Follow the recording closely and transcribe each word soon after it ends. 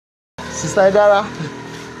Sister Idara,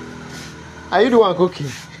 are you the one cooking?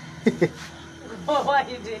 Oh, why are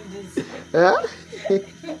you doing this? Yeah?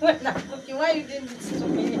 When I'm cooking, why are you doing this to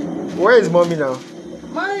me? Where is mommy now?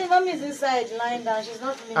 Mommy is inside lying down. She's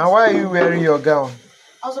not feeling. And why are you wearing your gown?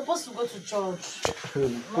 I was supposed to go to church.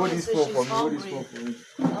 Hold this phone for me. Hold this phone for me.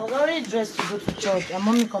 I was already dressed to go to church, and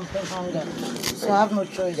mommy complained hunger, so I have no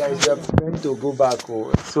choice. Guys, we are preparing to go back.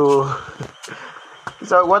 Oh. So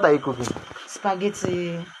what are you cooking?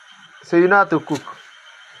 Spaghetti. So you know how to cook?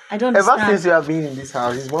 I don't Ever understand. since you have been in this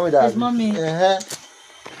house, it's mommy that. It's mommy. Uh-huh.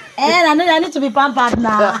 And I need to be pampered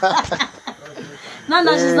now.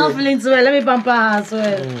 No, she's not feeling too well. Let me pamper her as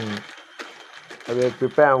well. I will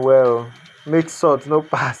prepare well. Make salt, no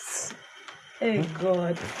pass. Hey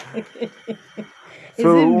God.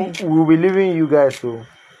 So we'll be leaving you guys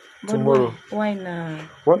tomorrow. Why now?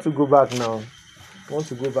 Want to go back now? Want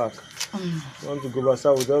to go back? Want to go back? So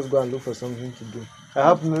I will just go and look for something to do. I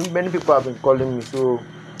have many people have been calling me, so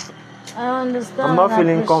I understand. I'm not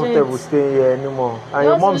feeling comfortable staying here anymore. And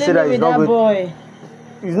your mom said that it's not going.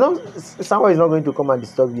 It's not. Someone is not going to come and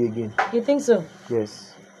disturb you again. You think so?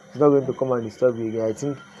 Yes, it's not going to come and disturb you again. I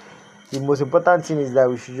think the most important thing is that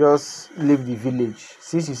we should just leave the village.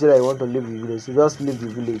 Since you said that you want to leave the village, so just leave the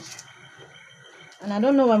village. And I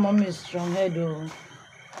don't know why mommy is strong head though.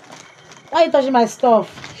 Why are you touching my stuff?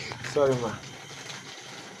 Sorry, ma.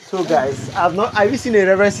 So guys, have you seen a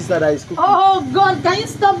reverend sister that is cooking? Oh God, can you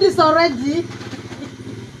stop this already?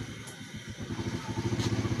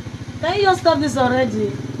 Can you just stop this already?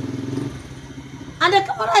 And the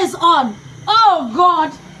camera is on. Oh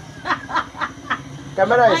God.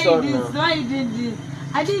 Camera is on now. Why you did this?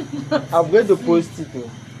 I didn't know. I'm going to post it too.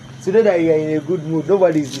 Today that you are in a good mood,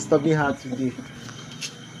 nobody is disturbing her today.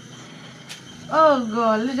 Oh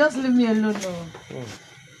God, just leave me alone now.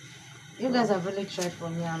 You guys have really tried for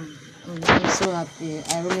me. I'm so happy.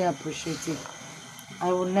 I really appreciate it.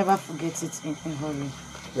 I will never forget it in a hurry.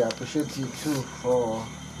 We appreciate you too for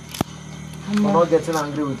not getting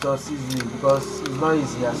angry with us easily, because it's not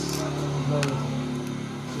easy. It's not easy.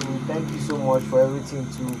 So thank you so much for everything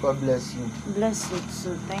too. God bless you. Bless you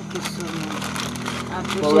too. Thank you so much. I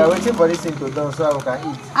appreciate but we are waiting for this thing to done so we can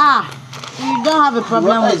eat. You don't have a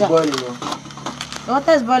problem with that. The water is boiling. The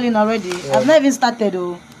water is boiling already. Yeah. I've not even started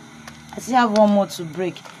though. I still have one more to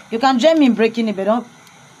break. You can join me in breaking it, but don't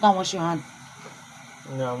wash your hand.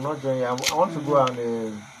 No, I'm not joining. I want to go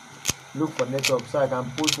and look for network so I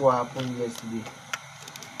can post what happened yesterday.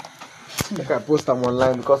 I think I post them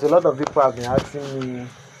online because a lot of people have been asking me,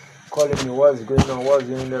 calling me what's going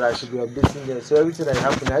on, that I should be updating there. So everything that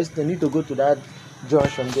happened, I just need to go to that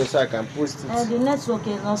junction there so I can post it. The network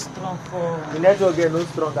is not strong for... The network is not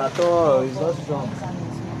strong at all. It's not strong.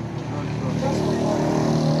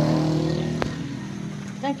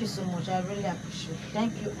 Thank you so much. I really appreciate it.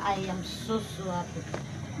 Thank you. I am so happy.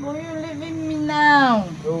 But you're leaving me now.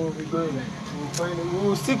 No, we'll be going. We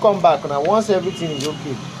will still come back now once everything is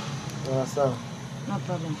okay. You understand? No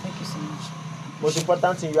problem. Thank you so much. Most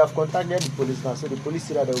important thing, you have contacted the police now. So the police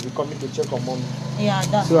said that they will be coming to check on mommy. Yeah,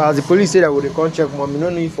 that's so as the police said that we will come check mommy, no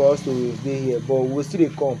need for us to stay here, but we'll still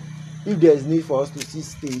come. If there is need for us to still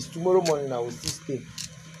stay, it's tomorrow morning I will still stay.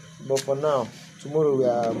 But for now, tomorrow we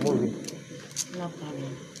are moving. No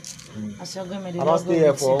problem. As you're going, I'm not staying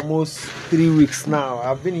here for almost 3 weeks now.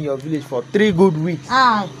 I've been in your village for 3 good weeks.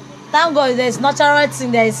 Thank God there's natural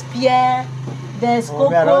thing, there's pear, there's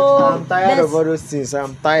cocoa. I'm tired of all those things.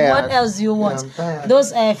 I'm tired. What else do you want? Yeah,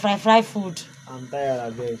 those fry food. I'm tired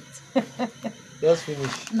of it. Just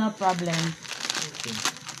finish. No problem. Okay.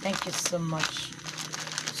 Thank you so much.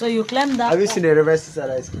 So you claim that. Have you seen a reverse sister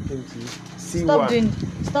that is cooking to you? Stop doing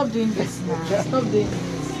this now. Stop doing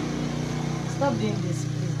this. Stop doing this,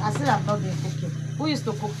 please. I said I'm not doing cooking. Who used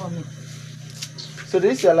to cook for me? So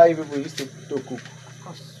this your life people used to cook? Of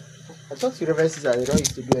course. I thought you reverse sister they don't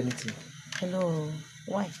used to do anything. Hello.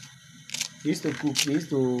 Why? They used to cook. They used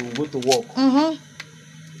to go to work.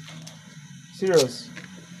 Serious?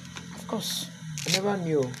 Of course. I never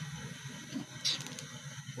knew.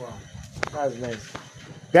 Wow. That's nice.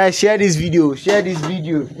 Guys, share this video. Share this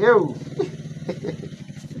video. Yo.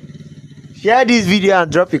 Share this video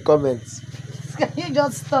and drop a comment. Can you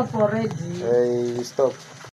just stop already? Stop.